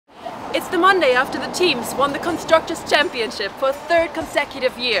It's the Monday after the teams won the Constructors' Championship for a third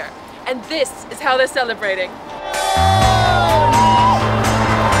consecutive year. And this is how they're celebrating.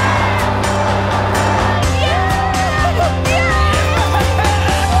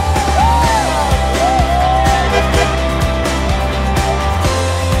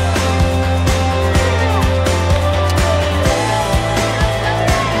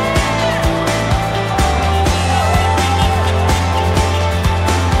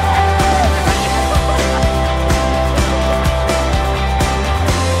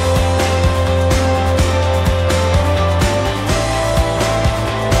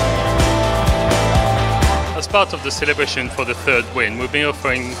 As part of the celebration for the third win, we've been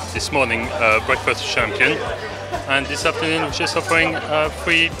offering this morning breakfast champion, and this afternoon we're just offering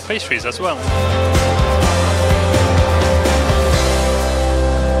free pastries as well.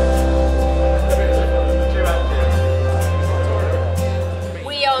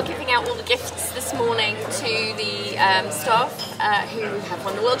 We are giving out all the gifts this morning to the staff who have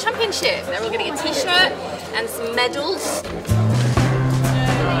won the World Championship. They're all getting a t-shirt and some medals.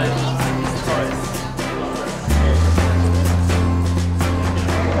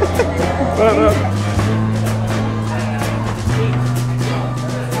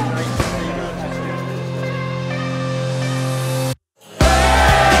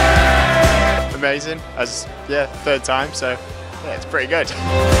 Amazing, third time, so yeah, it's pretty good.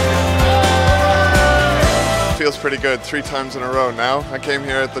 Feels pretty good, 3 times in a row now. I came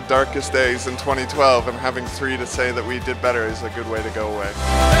here at the darkest days in 2012, and having 3 to say that we did better is a good way to go away.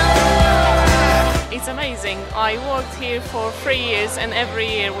 It's amazing. I worked here for 3 years and every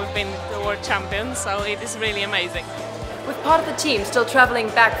year we've been the world champions, so it is really amazing. With part of the team still traveling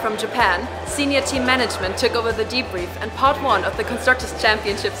back from Japan, senior team management took over the debrief and part 1 of the Constructors'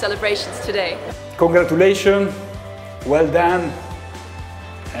 Championship celebrations today. Congratulations, well done,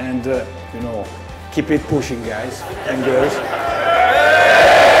 and keep it pushing, guys and girls.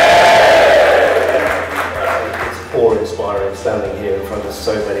 It's awe-inspiring standing here in front of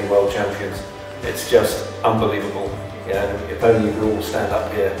so many world champions. It's just unbelievable. If only you could all stand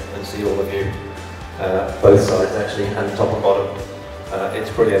up here and see all of you, both sides actually, and top and bottom. It's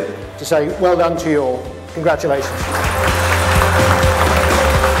brilliant. To say well done to you all. Congratulations.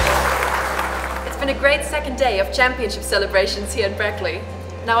 It's been a great second day of championship celebrations here in Brackley.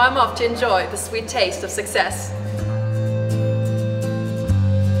 Now I'm off to enjoy the sweet taste of success.